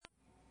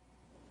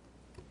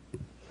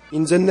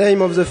In the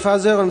name of the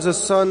Father, and the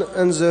Son,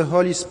 and the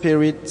Holy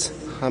Spirit.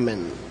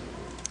 Amen.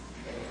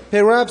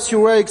 Perhaps you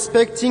were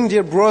expecting,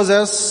 dear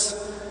brothers,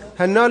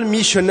 an old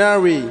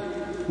missionary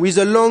with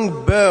a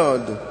long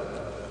beard,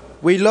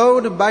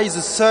 willowed by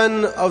the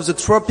sun of the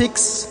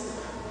tropics,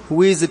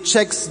 with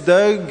cheeks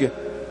dug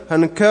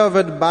and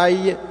curved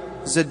by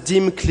the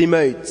dim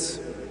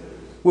climate,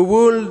 who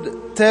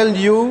would tell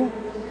you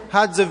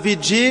at the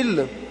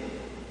vigil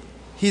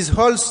his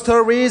whole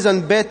stories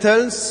and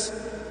battles,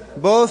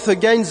 both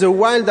against the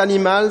wild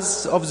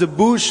animals of the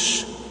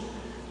bush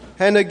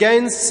and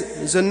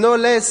against the no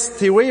less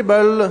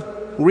terrible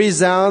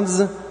lizards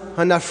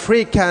and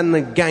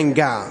African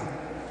ganga.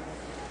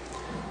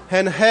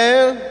 And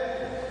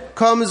here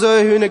comes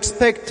the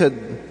unexpected,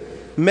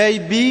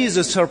 maybe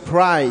the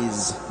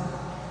surprise.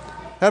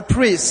 A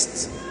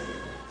priest,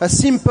 a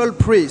simple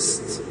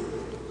priest,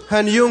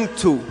 and young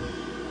too.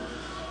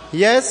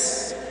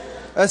 Yes,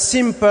 a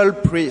simple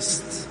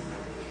priest.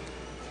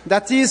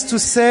 That is to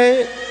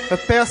say, a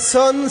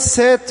person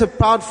set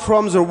apart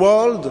from the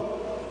world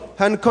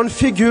and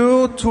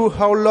configured to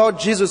our Lord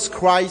Jesus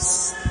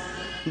Christ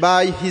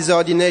by his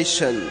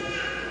ordination.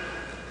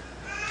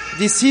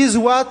 This is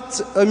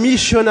what a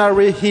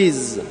missionary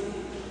is.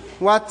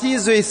 What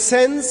is the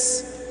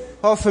essence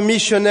of a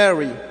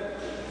missionary?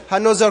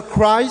 Another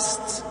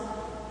Christ,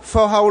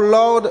 for our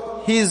Lord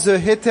is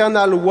the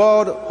eternal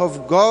Word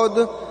of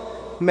God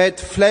made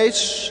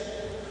flesh,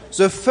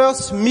 the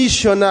first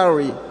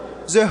missionary,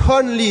 the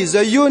only,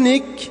 the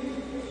unique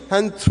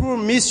and true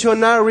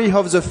missionary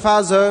of the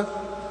Father.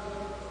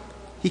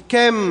 He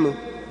came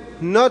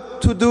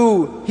not to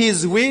do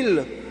his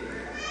will,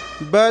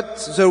 but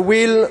the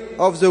will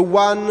of the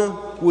one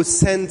who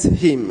sent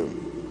him.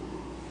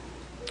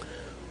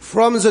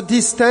 From the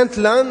distant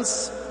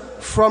lands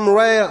from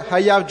where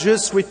I have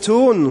just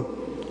returned,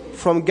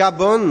 from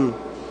Gabon,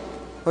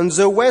 on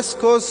the west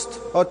coast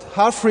of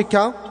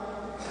Africa,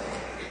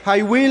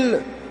 I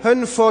will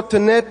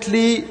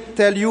unfortunately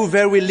tell you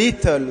very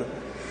little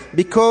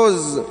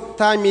because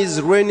time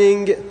is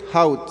running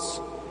out.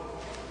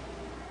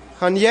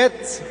 And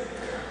yet,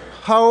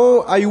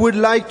 how I would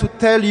like to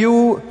tell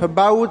you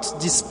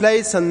about this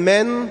place and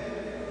men,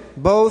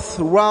 both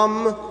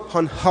warm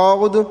and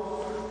hard,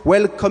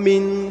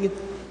 welcoming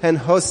and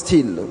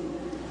hostile.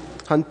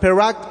 And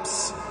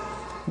perhaps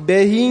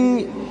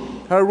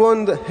being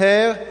around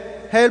here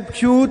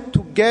help you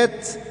to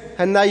get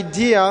an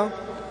idea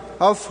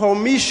of our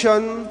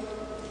mission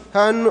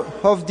and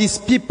of these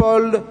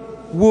people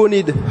who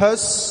need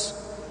us,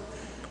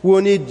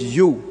 who need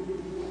you.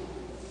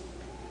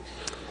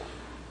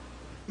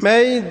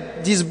 May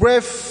these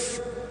brief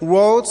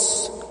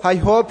words, I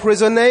hope,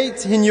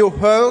 resonate in your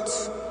heart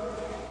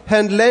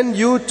and lend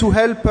you to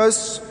help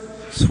us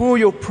through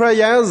your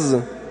prayers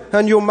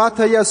and your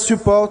material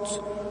support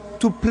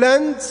to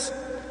plant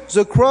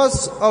the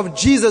cross of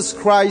Jesus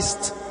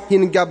Christ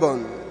in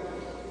Gabon.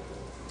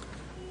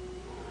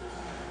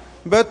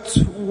 But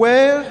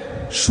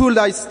where should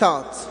I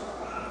start?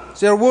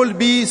 There will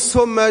be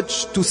so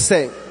much to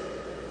say.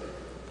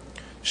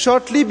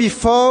 Shortly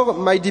before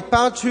my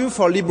departure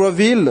for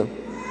Libreville,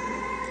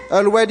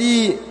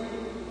 already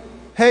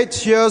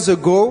 8 years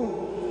ago,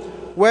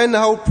 when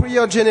our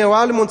Prior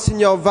General,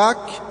 Monsignor Vac,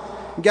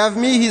 gave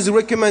me his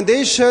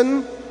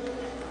recommendation,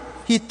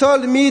 he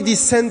told me this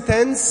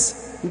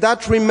sentence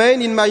that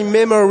remained in my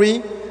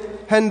memory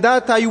and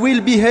that I will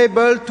be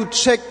able to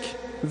check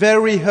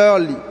very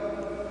early.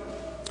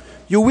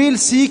 You will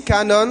see,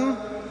 Canon,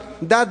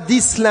 that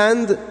this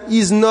land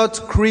is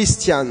not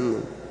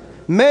Christian.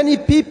 Many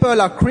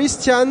people are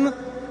Christian,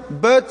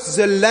 but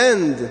the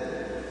land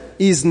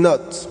is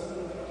not.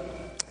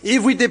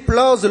 If we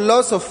deplore the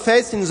loss of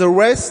faith in the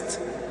West,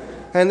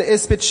 and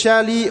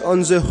especially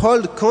on the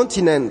whole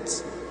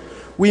continent,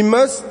 we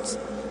must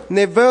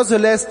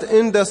nevertheless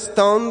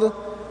understand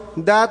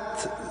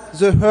that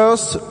the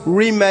earth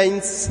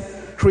remains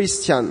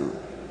Christian.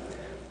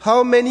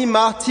 How many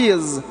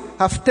martyrs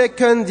have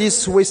taken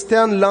this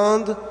western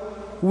land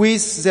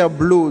with their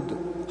blood?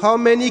 How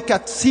many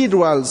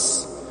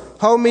cathedrals,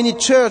 how many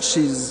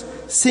churches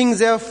sink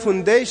their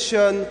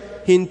foundation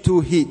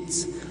into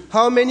it?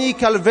 How many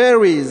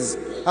Calvaries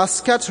are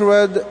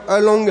scattered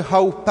along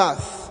our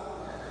path?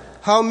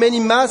 How many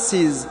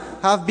masses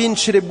have been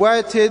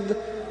celebrated?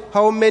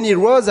 How many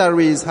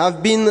rosaries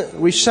have been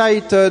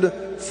recited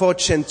for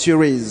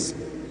centuries?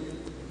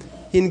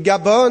 In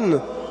Gabon,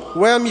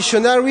 where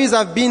missionaries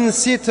have been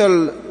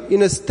settled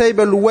in a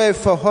stable way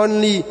for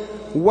only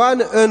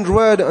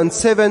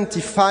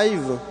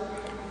 175,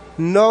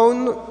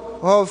 none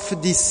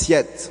of this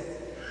yet.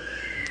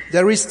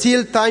 There is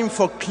still time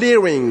for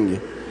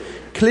clearing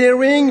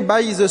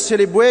by the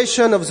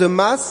celebration of the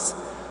Mass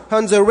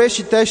and the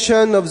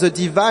recitation of the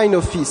divine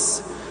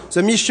office.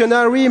 The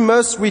missionary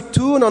must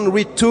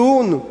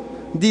return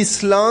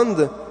this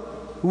land,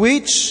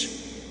 which,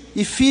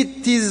 if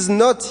it is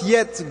not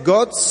yet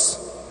God's,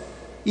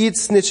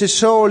 it's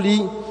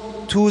necessarily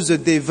to the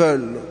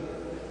devil.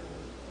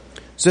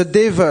 The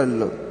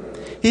devil,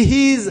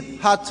 he is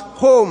at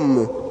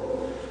home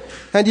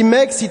And he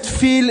makes it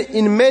feel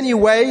in many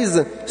ways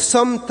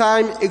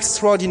sometimes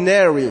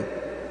extraordinary.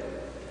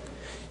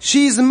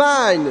 She is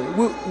mine,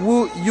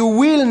 you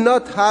will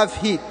not have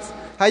it.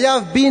 I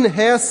have been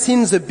here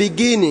since the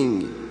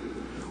beginning.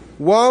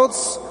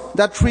 Words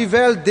that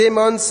reveal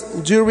demons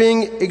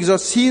during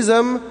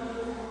exorcism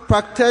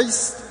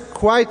practiced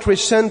quite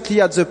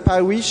recently at the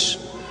parish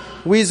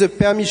with the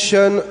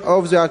permission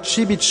of the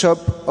Archbishop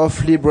of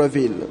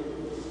Libreville.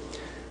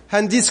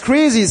 And this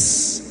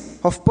crisis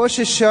of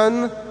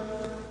possession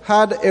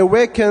had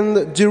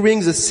awakened during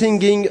the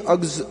singing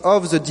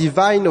of the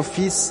divine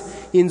office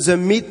in the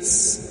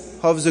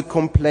midst of the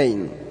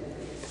complaint.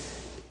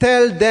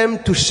 Tell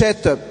them to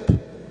shut up,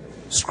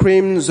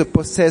 screamed the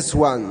possessed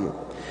one.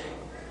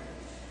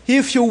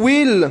 If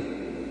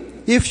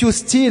you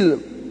still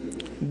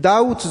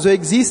doubt the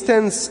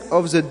existence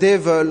of the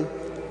devil,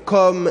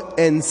 come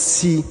and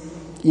see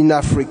in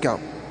Africa.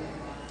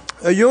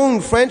 A young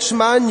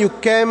Frenchman who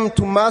came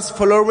to Mass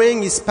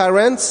following his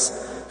parents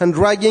and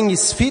dragging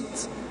his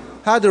feet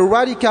had a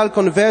radical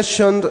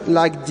conversion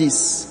like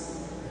this.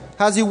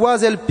 As he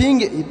was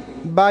helping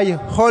by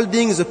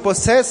holding the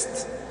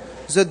possessed,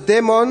 the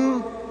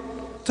demon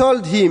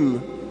told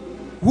him,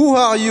 "Who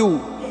are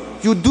you?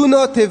 You do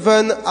not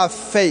even have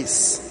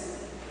faith."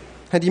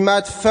 And he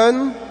made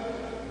fun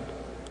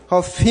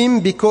of him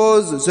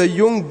because the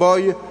young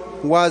boy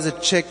was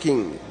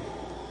checking.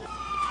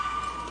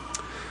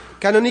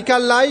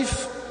 Canonical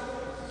life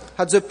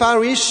at the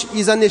parish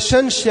is an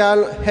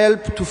essential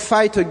help to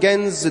fight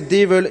against the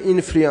devil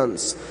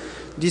influence.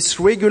 This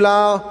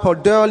regular,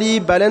 orderly,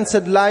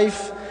 balanced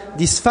life,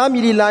 this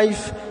family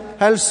life,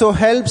 also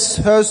helps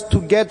us to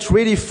get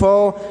ready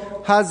for,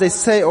 as they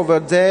say over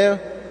there,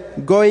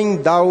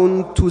 going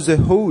down to the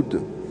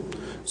hood.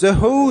 The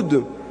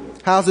hood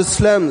are the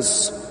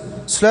slums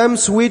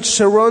which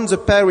surround the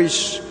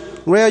parish,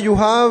 where you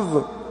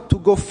have to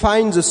go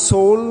find the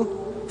soul,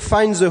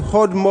 find the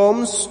old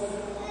moms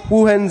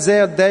who end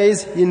their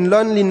days in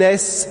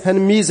loneliness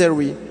and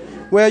misery,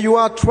 where you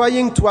are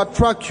trying to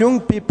attract young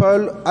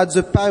people at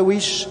the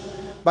parish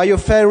by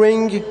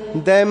offering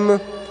them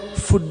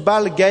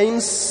football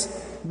games,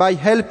 by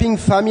helping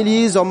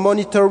families or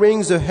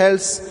monitoring the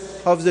health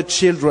of the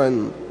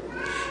children.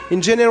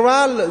 In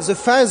general, the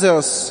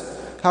fathers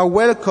are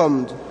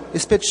welcomed,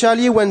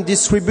 especially when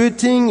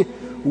distributing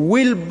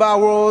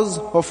wheelbarrows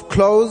of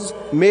clothes,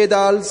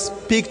 medals,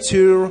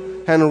 pictures,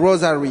 and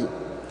rosary.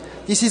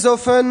 This is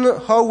often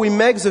how we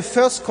make the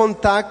first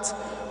contact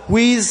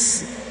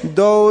with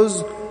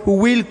those who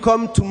will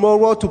come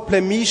tomorrow to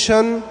play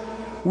mission,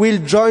 will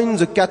join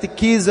the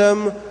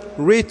catechism,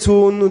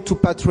 return to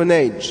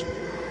patronage,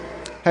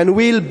 and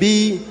will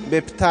be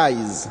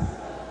baptized.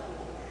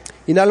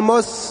 In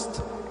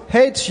almost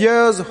 8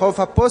 years of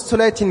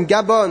apostolate in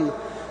Gabon,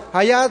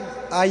 I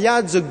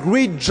had the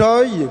great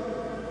joy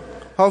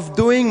of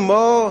doing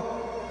more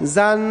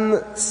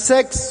than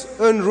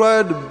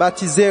 600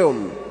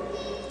 baptisms.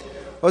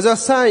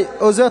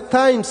 Other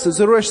times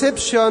the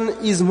reception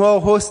is more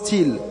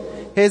hostile,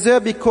 either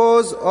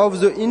because of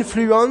the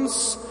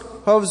influence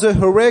of the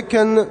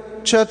Hurricane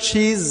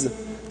churches,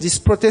 this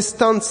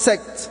Protestant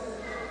sect,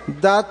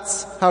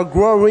 that are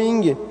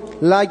growing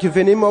like a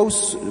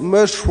venomous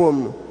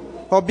mushroom,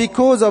 or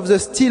because of the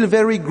still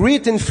very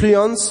great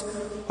influence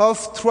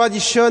of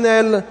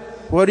traditional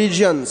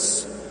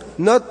religions,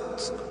 not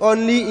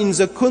only in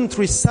the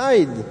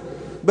countryside,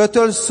 but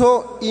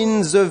also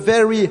in the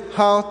very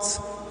heart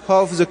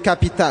of the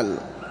capital.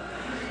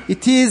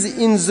 It is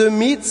in the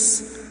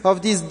midst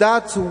of this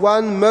that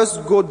one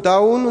must go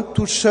down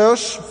to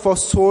search for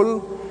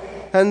souls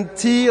and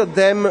tear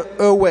them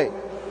away,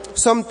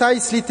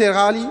 sometimes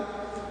literally,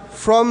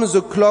 from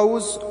the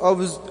claws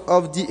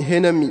of the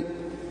enemy.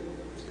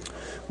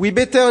 We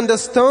better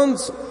understand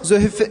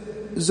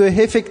the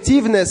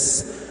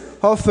effectiveness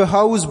of a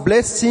house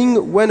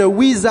blessing when a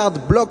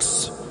wizard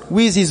blocks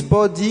with his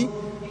body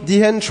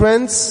the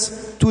entrance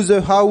to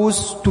the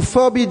house to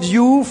forbid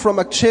you from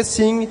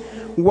accessing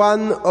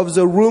one of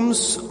the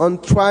rooms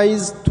and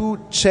tries to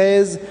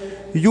chase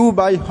you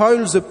by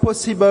all the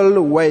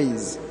possible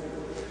ways.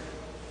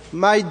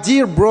 My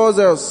dear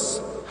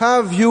brothers,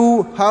 have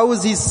you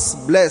houses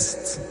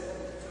blessed?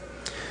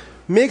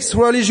 Mixed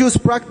religious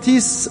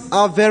practice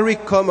are very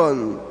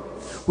common.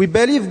 We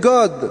believe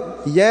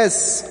God,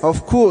 yes,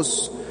 of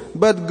course,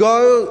 but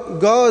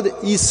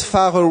God is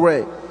far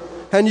away.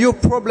 And your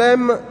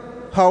problem,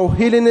 our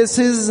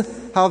illnesses,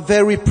 are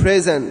very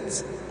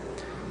present.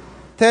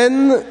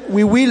 Then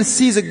we will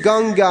see the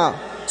Ganga,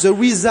 the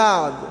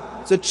wizard,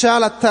 the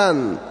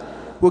charlatan,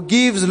 who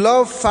gives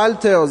love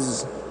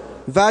philters,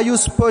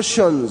 various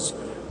potions,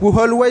 who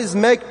always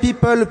make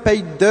people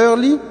pay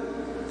dearly,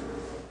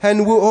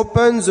 and who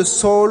open the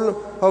soul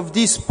of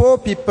these poor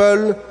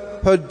people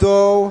a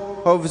door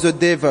of the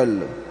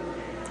devil.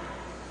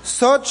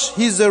 Such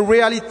is the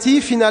reality,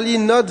 finally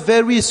not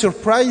very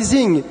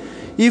surprising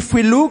if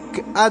we look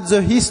at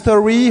the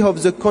history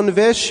of the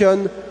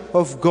conversion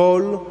of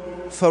Gaul,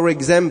 for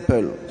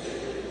example.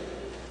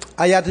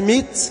 I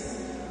admit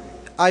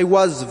I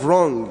was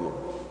wrong.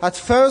 At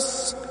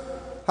first,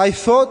 I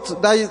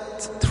thought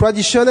that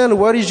traditional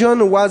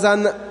religion was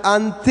an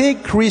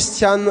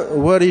anti-Christian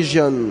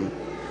religion.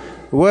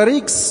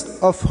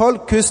 Relics of all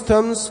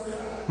customs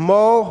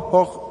more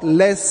or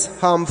less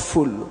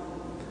harmful.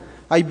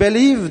 I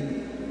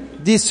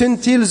believed this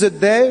until the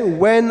day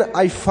when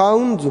I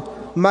found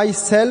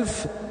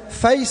myself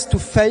face to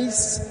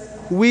face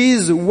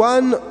with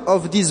one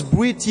of these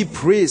British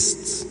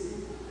priests,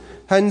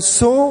 and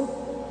saw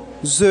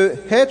the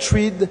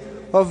hatred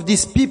of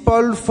these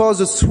people for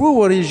the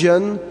true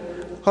religion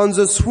and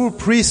the true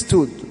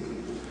priesthood.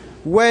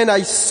 When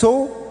I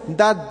saw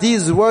that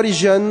this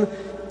religion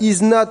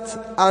is not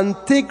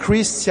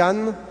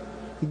anti-Christian,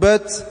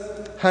 but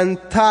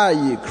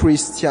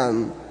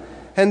anti-Christian,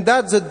 and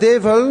that the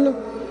devil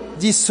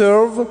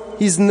deserves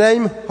his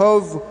name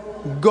of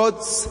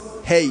God's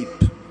hate.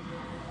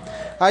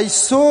 I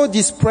saw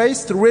this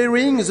priest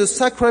wearing the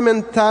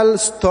sacramental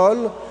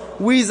stole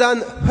with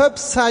an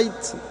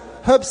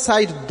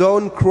upside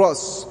down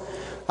cross.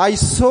 I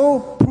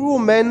saw poor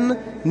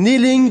men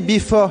kneeling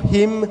before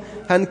him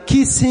and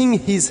kissing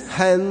his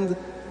hand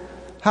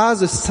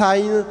as a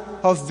sign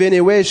of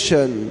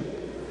veneration.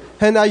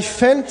 And I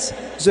felt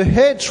the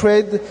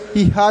hatred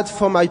he had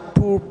for my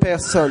poor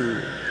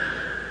person.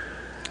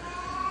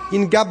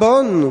 In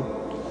Gabon,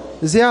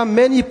 there are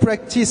many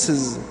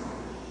practices,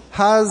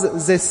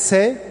 as they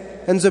say,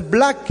 and the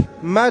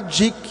black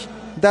magic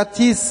that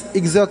is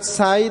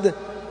exercised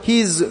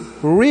is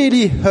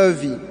really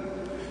heavy.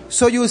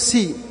 So you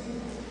see,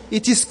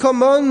 it is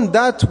common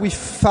that we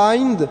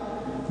find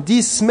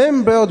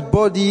dismembered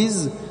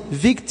bodies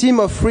victim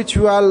of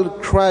ritual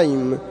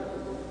crime,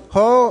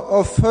 or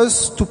of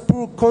us to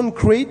pour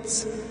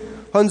concrete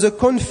on the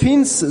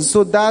confines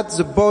so that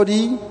the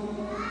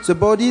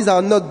bodies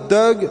are not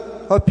dug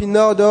up in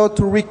order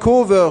to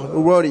recover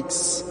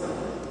relics.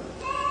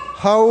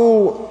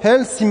 How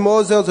healthy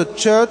Mother the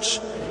Church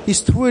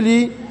is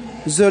truly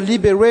the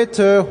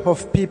liberator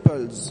of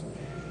peoples.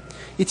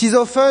 It is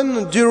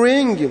often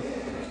during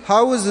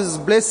houses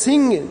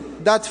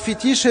blessing that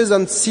fetishes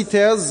and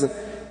sitters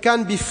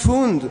can be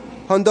found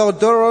and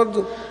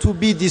ordered to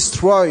be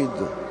destroyed.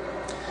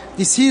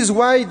 This is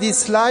why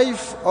this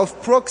life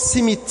of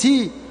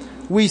proximity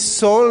with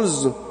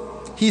souls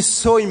is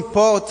so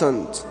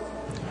important.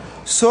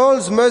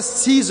 Souls must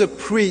see the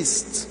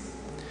priest.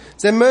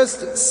 They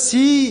must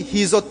see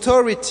his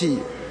authority.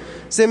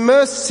 They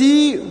must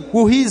see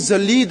who is the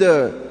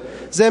leader.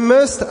 They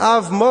must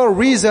have more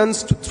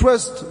reasons to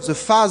trust the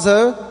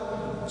Father,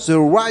 the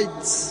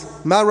right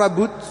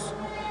marabout,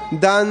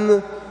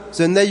 than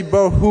the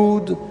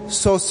neighborhood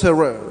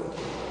sorcerer.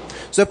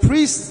 The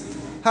priest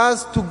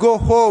has to go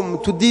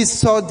home to these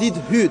sordid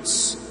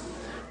huts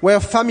where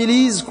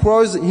families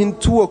crowd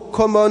into a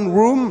common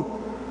room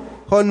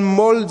on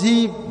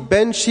moldy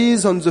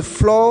benches on the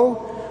floor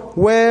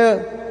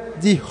where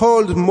the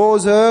old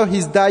mother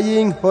is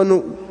dying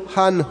on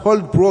an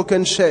old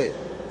broken chair.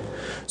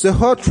 The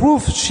hot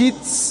roof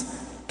sheets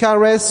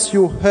caress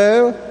your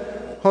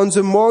hair, and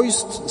the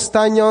moist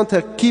stagnant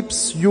air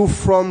keeps you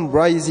from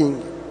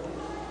rising.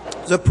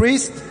 The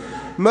priest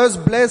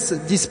must bless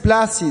these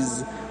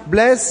places,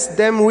 bless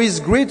them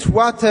with great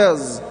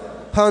waters,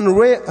 and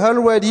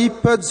already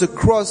put the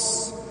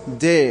cross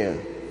there.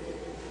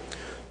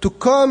 To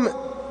come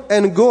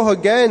and go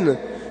again,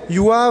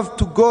 you have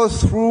to go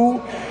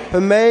through a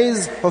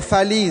maze of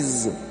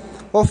alleys,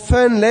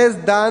 often less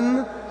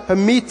than a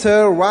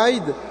meter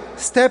wide,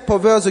 step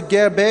over the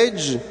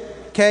garbage,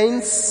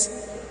 cans,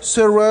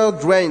 sewer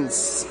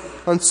drains,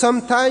 and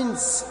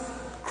sometimes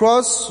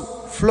cross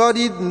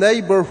flooded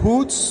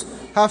neighborhoods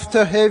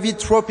after heavy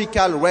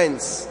tropical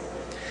rains.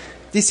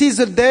 This is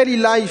a daily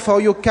life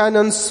for your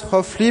canons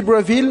of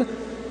Libreville,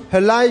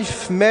 a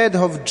life made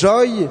of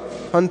joy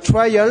and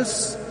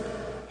trials,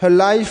 a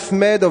life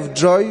made of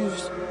joy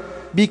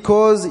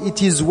because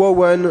it is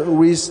woven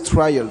with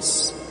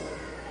trials.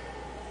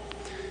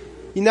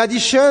 In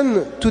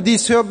addition to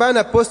this urban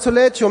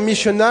apostolate, your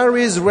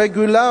missionaries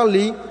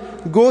regularly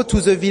go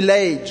to the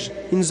village,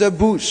 in the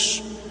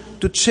bush,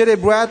 to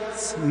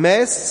celebrate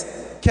Mass,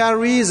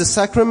 carry the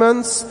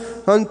sacraments,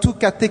 and to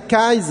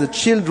catechize the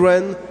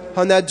children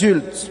and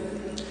adults.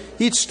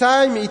 Each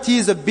time it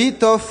is a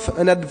bit of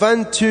an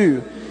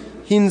adventure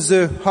in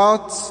the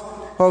heart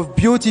of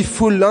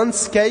beautiful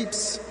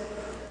landscapes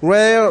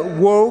where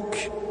walk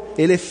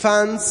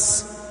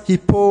elephants,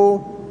 hippo,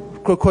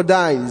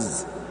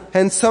 crocodiles,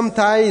 and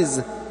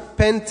sometimes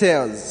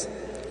panthers.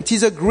 It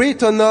is a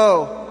great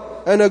honor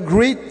and a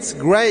great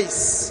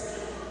grace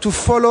to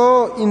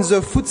follow in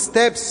the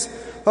footsteps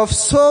of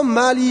so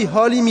many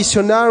holy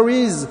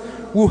missionaries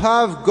who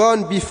have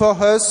gone before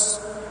us,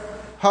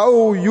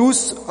 how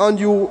use and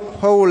your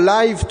whole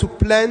life to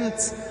plant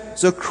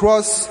the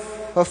cross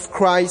of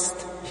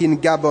Christ in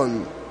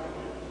Gabon.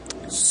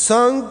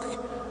 Sung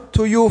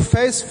to your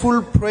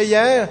faithful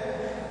prayer,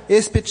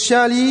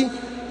 especially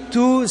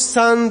to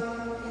Saint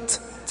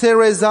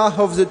Teresa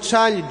of the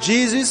Child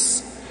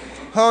Jesus,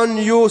 on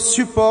your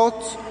support,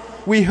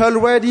 we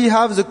already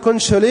have the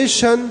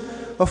consolation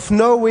of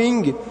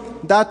knowing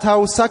that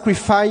our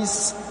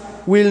sacrifice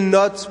will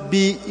not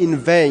be in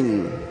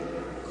vain.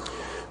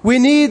 We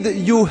need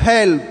your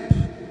help.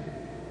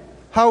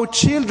 Our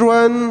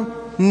children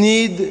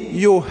need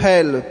your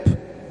help.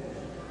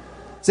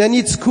 They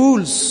need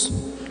schools,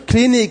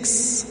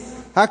 clinics,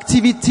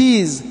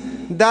 activities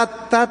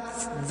that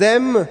take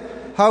them out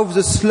of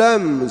the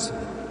slums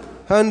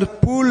and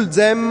pull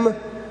them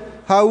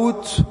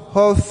out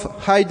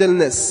of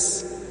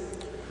idleness.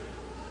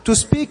 To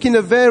speak in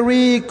a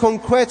very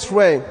concrete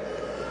way,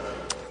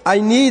 I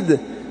need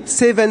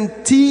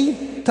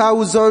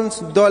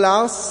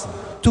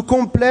 $70,000 to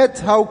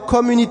complete our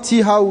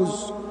community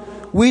house,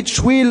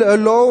 which will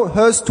allow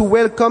us to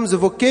welcome the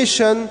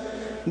vocation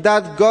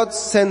that God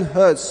sent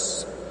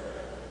us,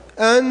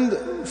 and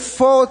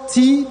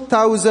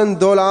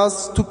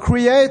 $40,000 to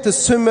create a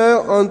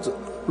summer and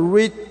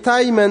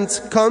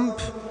retirement camp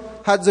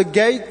at the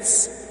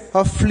gates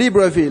of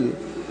Libreville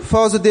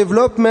for the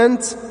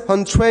development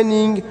and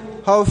training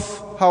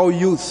of our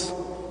youth.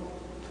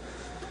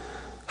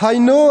 I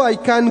know I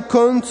can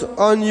count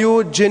on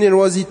your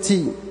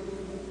generosity.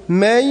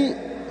 May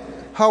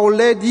Our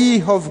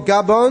Lady of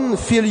Gabon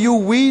fill you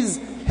with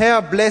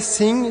her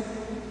blessing,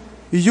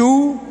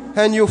 you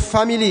and your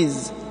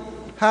families,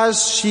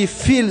 as she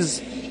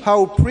fills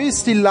our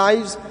priestly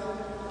lives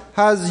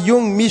as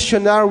young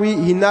missionary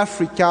in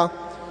Africa,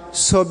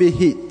 so be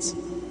it.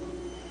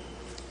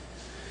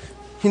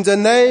 In the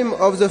name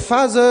of the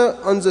Father,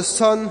 and the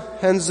Son,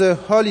 and the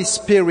Holy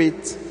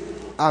Spirit.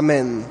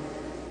 Amen.